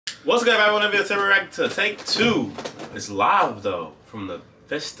What's good, everyone? I'm TERRELL to take 2. It's live though from the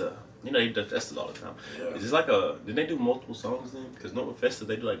Festa. You know they do the Festas all the time. Yeah. Is this like a? Did they do multiple songs then? Because no Festa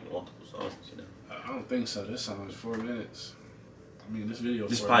they do like multiple songs. You know. I don't think so. This song is 4 minutes. I mean, this video.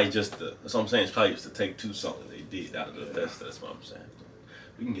 This is probably just the. That's what I'm saying. It's probably just the take 2 song that they did out of the Festa. That's what I'm saying.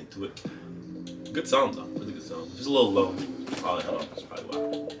 We can get to it. Good song though. Really good song. Just a little low. Probably hell. That's probably why.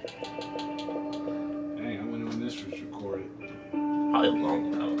 Dang, I wonder when this was recorded. Probably a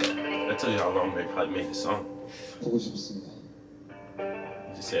long time ago. That tells you how long they probably made the song. 보고 싶습니다.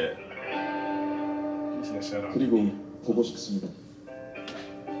 He just said. He said shout out. 그리고 보고 싶습니다.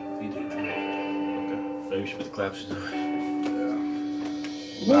 He did too. Okay. Maybe we should put the claps. Yeah.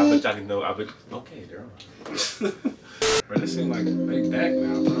 But I bet y'all can know. I bet. Okay, they're on. Bro, this seems like they back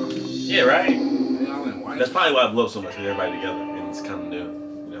now, bro. Yeah, right. They all in white. That's probably why I love so much with everybody together, and it's kind of new,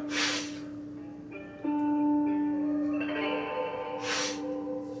 you know.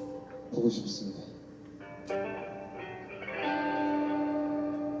 보고 싶습니다.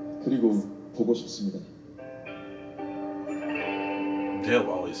 그리고 보고 싶습니다. They'll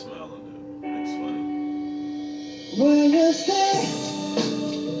always smile on it. It's funny. When you stay,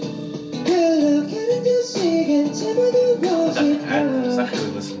 good looking to see and tell me the It's not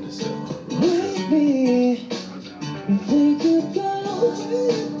really listening to this shit. with me. Think you go,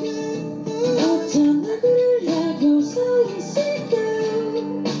 어떤 얼굴을 하고 서 있을까?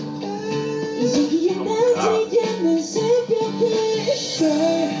 이제기에 나지 않는 새벽에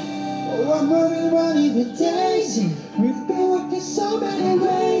Say, oh I'm running with days. We've been working so many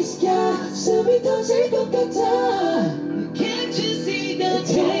ways. Yeah, 숨이 터질 것 같아. Can't you see the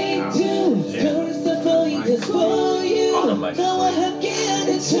take two? Stories are falling just for you. 너와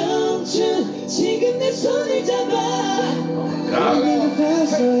함께하는 청춘. 지금 내 손을 잡아. Living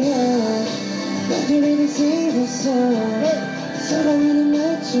faster, yeah. 난 들리는 세상에서 사랑하는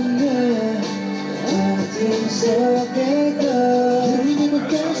맞춤에 어둠 속에도 우리는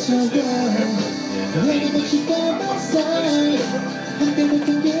뺏어가. Ready to keep by my side. 함께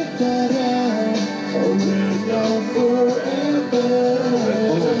붙은 길 따라. Oh, we go forever.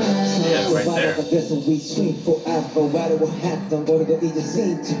 Yeah, right there. We swing forever. Whatever happened, 모두가 이제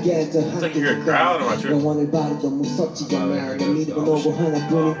sing together. It's like you hear a crowd, am I tripping? 영원을 바라도 무섭지 않아. 내 믿음은 오고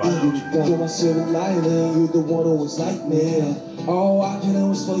하나뿐인 이유니까. You're my silver lining. You're the one who was like me. All I can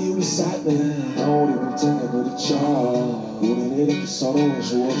do is for you beside me. 우리 불태워 부딪혀. 우린 이렇게 서로를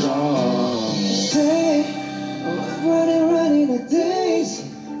주어져. Say, oh, I'm running the days.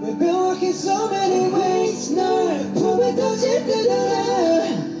 We've been working so many ways. 널 품에 터질 듯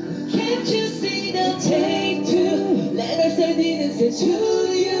알아. Can't you see the take two? Let us say this to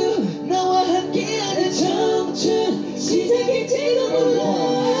you. 너와 함께하는 청춘 시작일지도 몰라.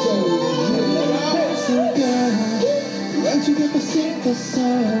 왼쪽에 뻗을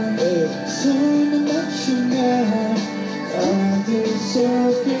것을 손을 맞추며 어둠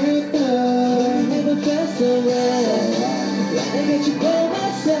속에 떠 Never pass away. Wanna get you by my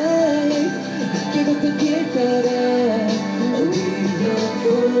side. 함께 걷던 길 따라 We go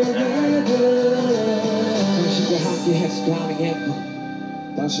forever. 당신과 함께해서 가는 행복.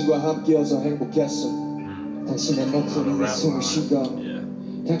 당신과 함께여서 행복했어. 당신의 목소리에 숨을 쉬고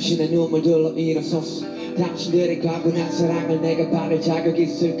당신의 눈물들로 일어섰어. 당신들의 과분한 사랑을 내가 받을 자격이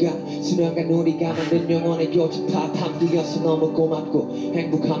있을까? 수년간 우리가 만든 영혼의 교집합 함께여서 너무 고맙고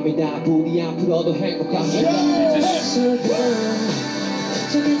행복합니다. 우리 앞으로도 행복합니다.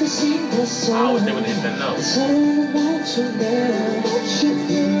 I was doing it then, no.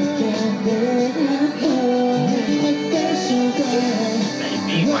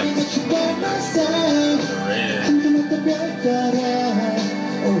 Maybe like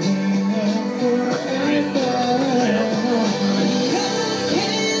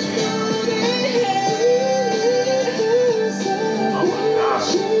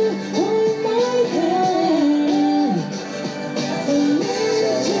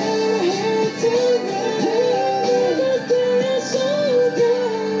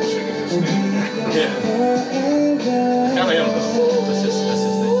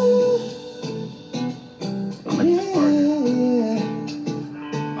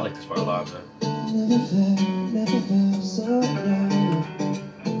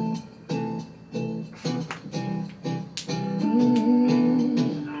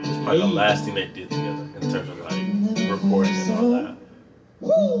the last thing they did together in terms of like recording and all that.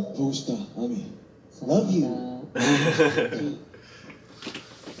 보고 싶다, 아미. Love you.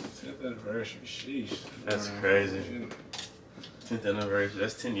 10th anniversary, sheesh. That's crazy. 10th anniversary,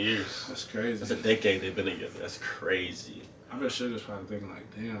 that's 10 years. That's crazy. That's a decade they've been together. That's crazy. I bet Sugar's probably thinking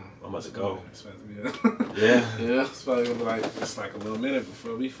like, damn. I'm about to go. It's about to be Yeah. Yeah, it's probably gonna be like, it's like a little minute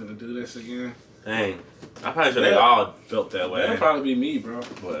before we finna do this again. Dang. I probably should have all felt that way. That'll probably be me, bro.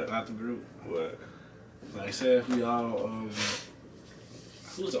 What? Not the group. What? Like, say if we all,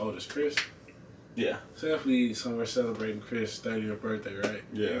 who's the oldest? Chris? Yeah. Say if we somewhere celebrating Chris' 30th birthday, right?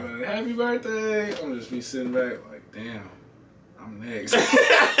 Yeah. Like, happy birthday! I'm gonna just be sitting back like, damn, I'm next.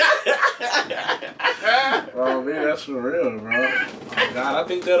 Bro, man, that's for real, bro. Oh, God, I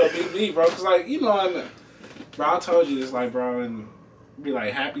think that'll be me, bro. Cause like, you know, bro, I told you this, like, bro, and be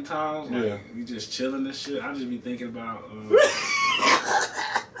like happy times, like, yeah. We just chilling and shit. I just be thinking about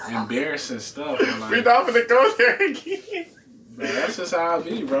embarrassing stuff. And, like, We're not gonna go there again. Bro, that's just how I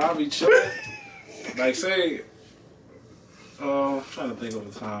be, bro. I be chilling. Like, say, I'm trying to think of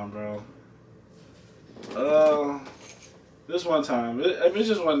a time, bro. This one time, it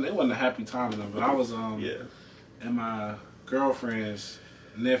just wasn't. It wasn't a happy time though. But I was at my girlfriend's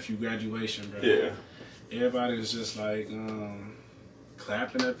nephew graduation, bro. Yeah. Everybody was just like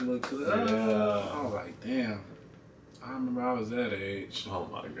clapping at the little kid. I was like, damn. I remember I was that age. Oh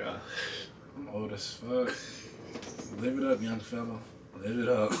my God. I'm old as fuck. Live it up, young fella. Live it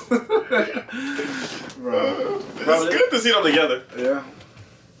up. Bro. It's good to see them together. Yeah.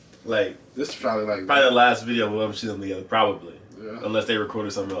 Like, This is probably like the last video we'll ever see them together, probably. Yeah. Unless they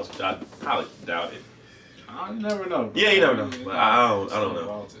recorded something else, which I probably doubt it. I never know, bro. Yeah, you never know. But I don't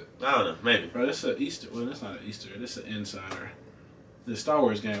know. I don't know. Maybe. Bro, it's an Easter. Well, it's not an Easter. It's an Insider. The Star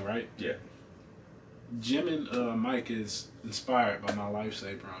Wars game, right? Yeah. Jim and Mike is inspired by my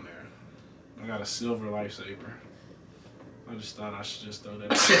lifesaver on there. I got a silver lifesaver. I just thought I should just throw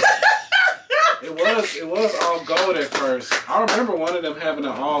that out. It was all gold at first. I remember one of them having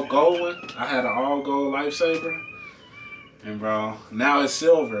an all gold one. I had an all gold lifesaver. And bro, now it's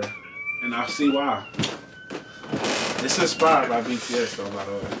silver. And I see why. It's inspired by BTS though, by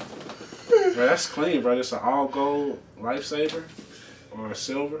the way. Bro, that's clean, bro. It's an all gold lifesaver. Or a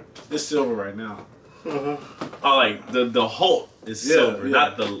silver. It's silver right now. Oh, like the Hulk is silver,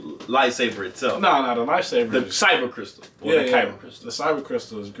 not the lightsaber itself. No, the lightsaber. The cyber crystal. Or Yeah, the yeah. kyber crystal. The cyber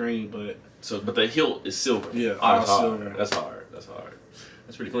crystal is green, but But the hilt is silver. Yeah, oh, that's all hard. silver. That's hard.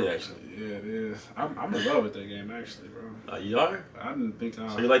 That's pretty clean, actually. yeah, it is. I'm in love with that game, actually, bro. You are? I didn't think I.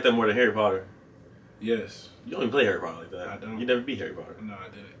 So you like that more than Harry Potter? Yes. You don't even play Harry Potter like that. I don't. You never beat Harry Potter. No, I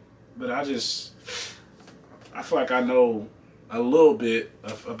didn't. But I feel like I know a little bit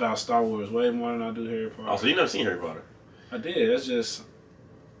about Star Wars way more than I do Harry Potter. Oh, so you never seen Harry Potter? I did. That's just.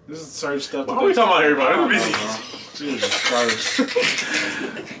 This is certain stuff. Why are we talking about Harry Potter? I don't know, bro. Jesus Christ.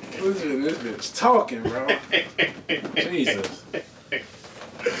 Listen, this bitch talking, bro. Jesus. Man,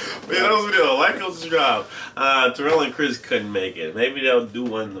 that was a video. Like and subscribe. Terrell and Chris couldn't make it. Maybe they'll do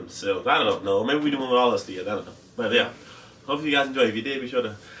one themselves. I don't know. Maybe we do one with all of us together. I don't know. But yeah. Hope you guys enjoyed. If you did, be sure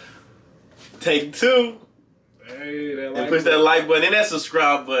to take 2. Hey, that And push that like button and that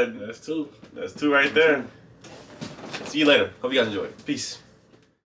subscribe button. That's 2. That's 2 right there. See you later. Hope you guys enjoyed. Peace.